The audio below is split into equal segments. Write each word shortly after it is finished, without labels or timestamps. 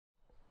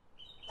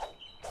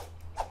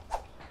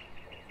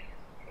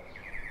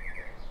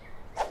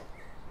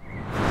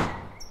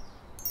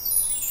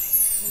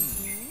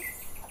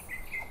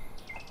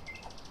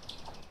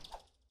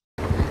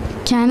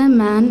Can a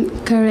man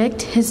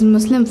correct his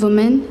Muslim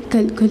women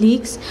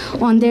colleagues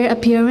on their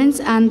appearance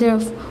and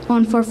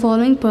for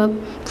following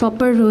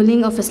proper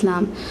ruling of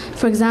Islam?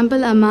 For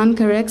example, a man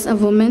corrects a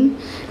woman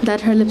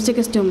that her lipstick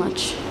is too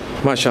much.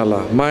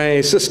 MashaAllah.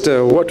 My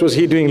sister, what was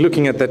he doing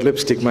looking at that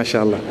lipstick?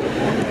 MashaAllah.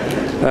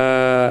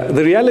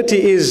 The reality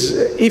is,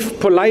 if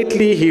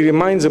politely he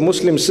reminds a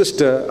Muslim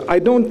sister, I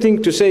don't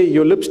think to say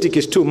your lipstick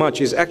is too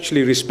much is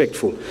actually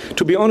respectful.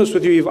 To be honest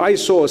with you, if I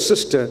saw a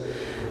sister,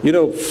 you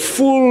know,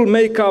 full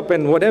makeup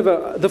and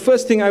whatever, the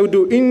first thing I would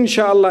do,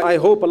 inshallah, I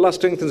hope Allah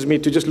strengthens me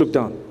to just look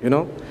down, you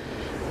know.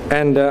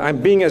 And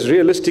I'm being as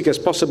realistic as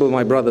possible,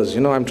 my brothers. You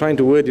know, I'm trying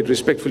to word it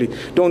respectfully.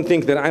 Don't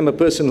think that I'm a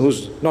person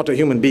who's not a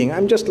human being.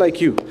 I'm just like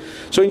you.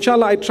 So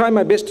inshallah, I try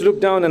my best to look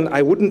down, and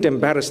I wouldn't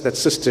embarrass that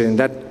sister in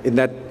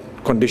that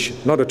condition.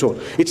 Not at all.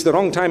 It's the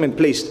wrong time and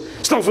place.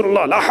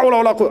 Astaghfirullah, la hawla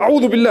wa la quwwata,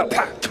 a'udhu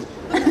billah.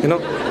 You know,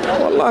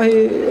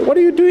 wallahi, what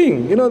are you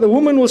doing? You know, the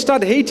woman will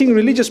start hating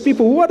religious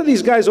people. What are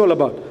these guys all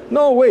about?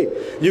 No way.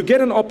 You get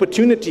an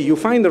opportunity, you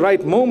find the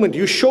right moment,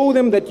 you show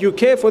them that you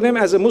care for them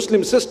as a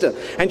Muslim sister,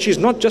 and she's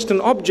not just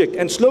an object.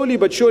 And slowly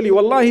but surely,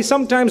 wallahi,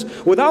 sometimes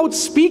without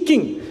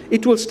speaking,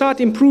 it will start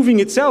improving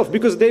itself,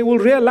 because they will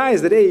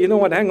realize that, hey, you know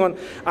what, hang on,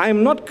 I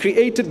am not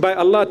created by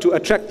Allah to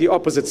attract the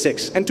opposite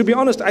sex. And to be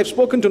honest, I've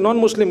spoken to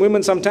non-Muslim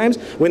women sometimes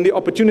when the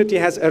opportunity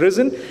has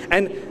arisen,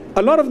 and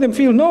a lot of them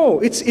feel,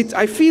 no,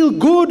 I feel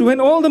good when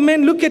all the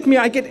men look at me.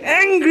 I get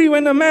angry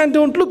when a man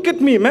don't look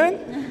at me,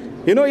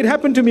 man. You know, it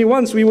happened to me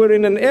once. We were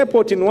in an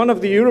airport in one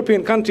of the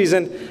European countries,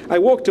 and I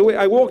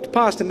walked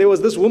past, and there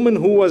was this woman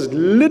who was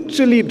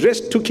literally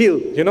dressed to kill,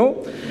 you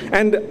know.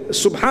 And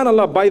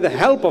subhanallah, by the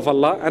help of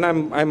Allah, and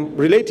I'm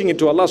relating it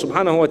to Allah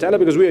subhanahu wa ta'ala,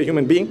 because we are a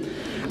human being,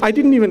 I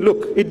didn't even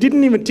look. It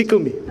didn't even tickle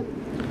me.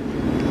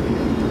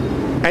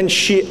 And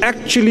she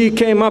actually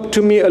came up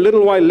to me a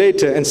little while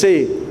later and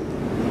say,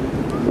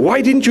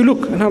 why didn't you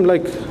look? And I'm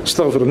like,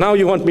 astaghfirullah, now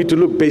you want me to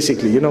look,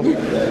 basically, you know.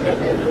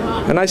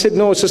 And I said,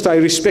 no, sister, I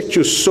respect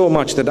you so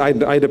much that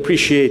I'd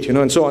appreciate, you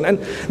know, and so on. And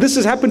this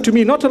has happened to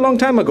me not a long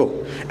time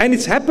ago. And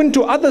it's happened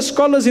to other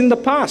scholars in the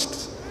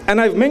past. And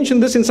I've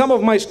mentioned this in some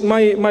of my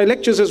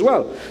lectures as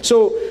well.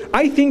 So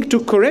I think to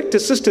correct a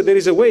sister, there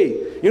is a way,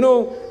 you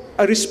know,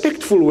 a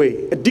respectful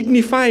way, a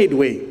dignified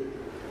way.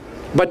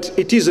 But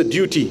it is a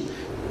duty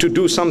to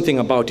do something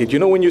about it. You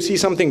know, when you see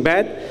something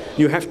bad,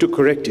 you have to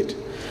correct it.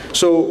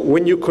 So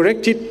when you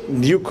correct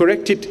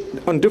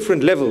it on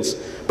different levels,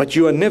 but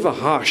you are never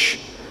harsh.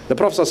 The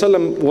Prophet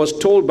ﷺ was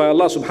told by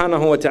Allah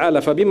subhanahu wa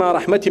ta'ala,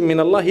 فَبِمَا رَحْمَةٍ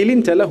مِّنَ اللَّهِ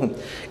لِنْتَ لَهُمْ.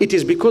 It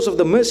is because of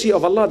the mercy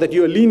of Allah that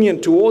you are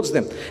lenient towards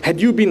them. Had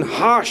you been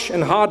harsh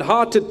and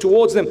hard-hearted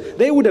towards them,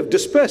 they would have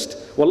dispersed.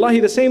 Wallahi,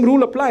 the same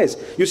rule applies.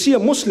 You see a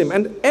Muslim,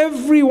 and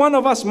every one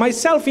of us,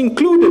 myself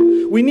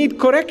included, we need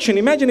correction.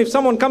 Imagine if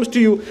someone comes to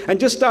you and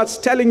just starts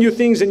telling you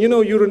things, and you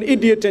know you're an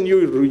idiot and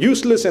you're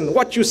useless, and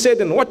what you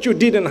said and what you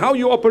did and how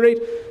you operate,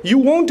 you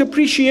won't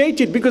appreciate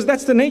it, because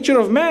that's the nature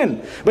of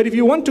man. But if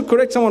you want to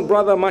correct someone,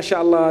 brother,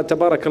 mashallah,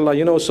 tabarakallah,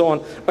 you know, so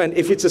on. And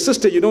if it's a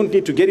sister, you don't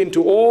need to get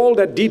into all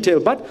that detail,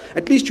 but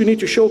at least you need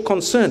to show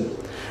concern.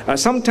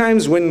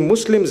 Sometimes when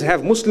Muslims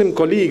have Muslim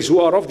colleagues who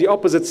are of the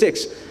opposite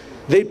sex,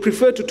 they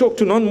prefer to talk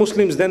to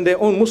non-Muslims than their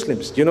own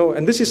Muslims, you know,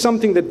 and this is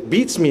something that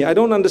beats me. I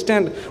don't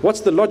understand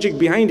what's the logic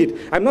behind it.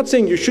 I'm not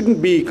saying you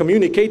shouldn't be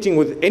communicating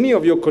with any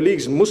of your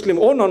colleagues, Muslim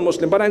or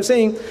non-Muslim, but I'm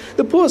saying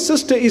the poor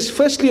sister is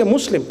firstly a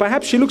Muslim.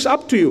 Perhaps she looks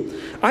up to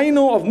you. I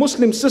know of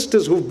Muslim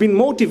sisters who've been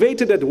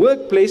motivated at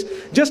workplace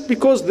just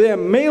because their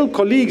male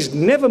colleagues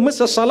never miss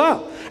a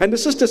salah. And the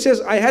sister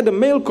says, I had a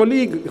male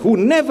colleague who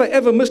never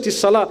ever missed his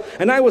salah,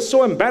 and I was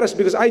so embarrassed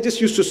because I just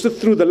used to sit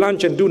through the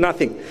lunch and do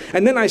nothing.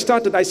 And then I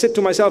said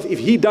to myself, if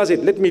he does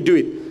it, let me do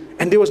it.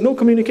 And there was no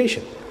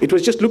communication. It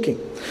was just looking.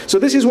 So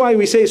this is why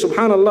we say,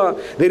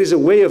 subhanallah, there is a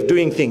way of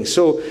doing things.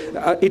 So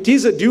it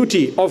is a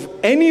duty of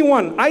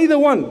anyone, either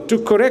one, to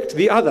correct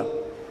the other,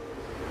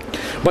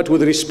 but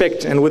with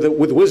respect and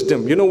with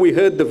wisdom. You know, we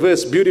heard the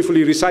verse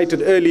beautifully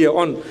recited earlier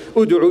on,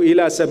 Ud'u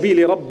ila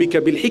sabili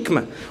rabbika bil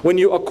hikmah. When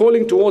you are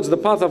calling towards the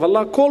path of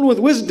Allah, call with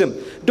wisdom.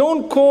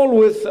 Don't call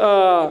with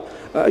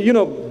you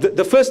know,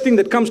 the first thing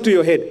that comes to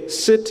your head.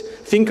 Sit,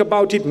 think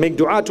about it, make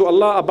dua to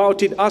Allah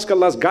about it, ask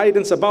Allah's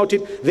guidance about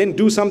it, then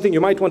do something. You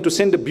might want to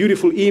send a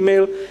beautiful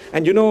email.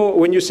 And you know,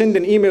 when you send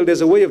an email, there's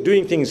a way of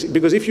doing things.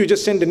 Because if you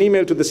just send an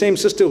email to the same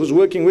sister who's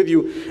working with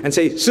you and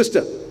say,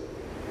 sister,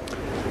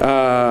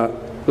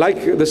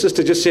 like the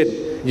sister just said,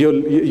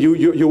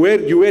 you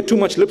wear too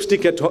much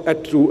lipstick at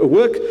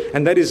work,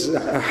 and that is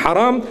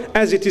haram,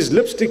 as it is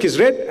lipstick is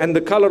red and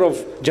the color of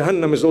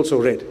Jahannam is also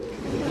red.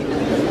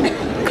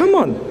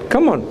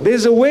 Come on,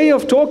 there's a way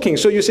of talking.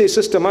 So you say,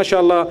 sister,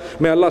 mashallah,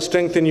 may Allah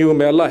strengthen you,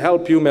 may Allah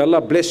help you, may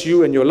Allah bless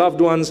you and your loved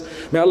ones,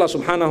 may Allah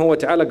subhanahu wa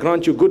ta'ala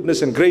grant you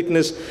goodness and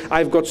greatness.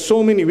 I've got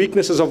so many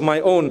weaknesses of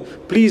my own.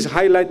 Please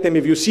highlight them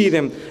if you see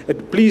them.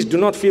 Please do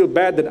not feel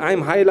bad that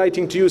I'm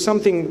highlighting to you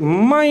something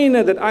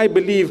minor that I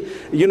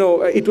believe, you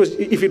know,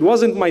 if it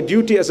wasn't my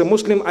duty as a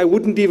Muslim, I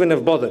wouldn't even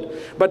have bothered.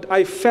 But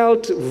I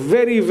felt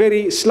very,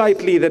 very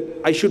slightly that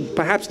I should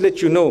perhaps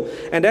let you know.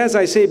 And as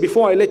I say,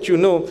 before I let you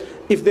know,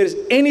 if there's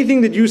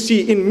anything that you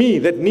see in me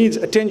that needs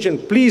attention,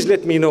 please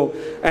let me know.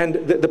 And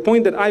the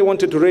point that I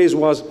wanted to raise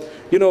was,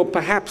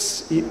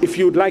 perhaps if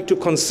you'd like to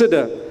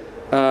consider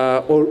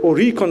or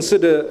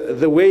reconsider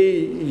the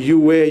way you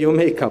wear your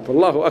makeup.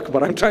 Allahu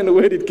Akbar, I'm trying to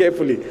word it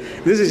carefully.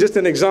 This is just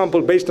an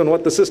example based on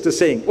what the sister's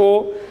saying.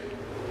 Or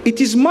it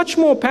is much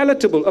more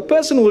palatable. A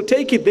person will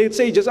take it, they'd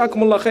say,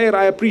 Jazakumullah khair,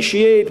 I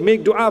appreciate,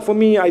 make dua for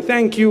me, I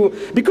thank you,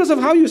 because of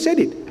how you said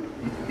it.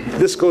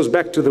 This goes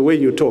back to the way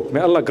you talk. May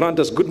Allah grant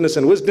us goodness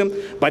and wisdom,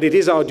 but it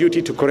is our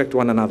duty to correct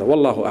one another.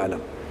 Wallahu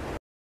a'lam.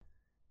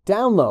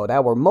 Download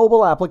our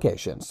mobile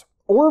applications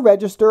or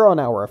register on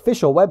our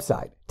official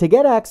website to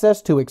get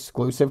access to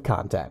exclusive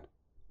content.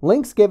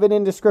 Links given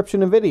in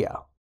description of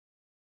video.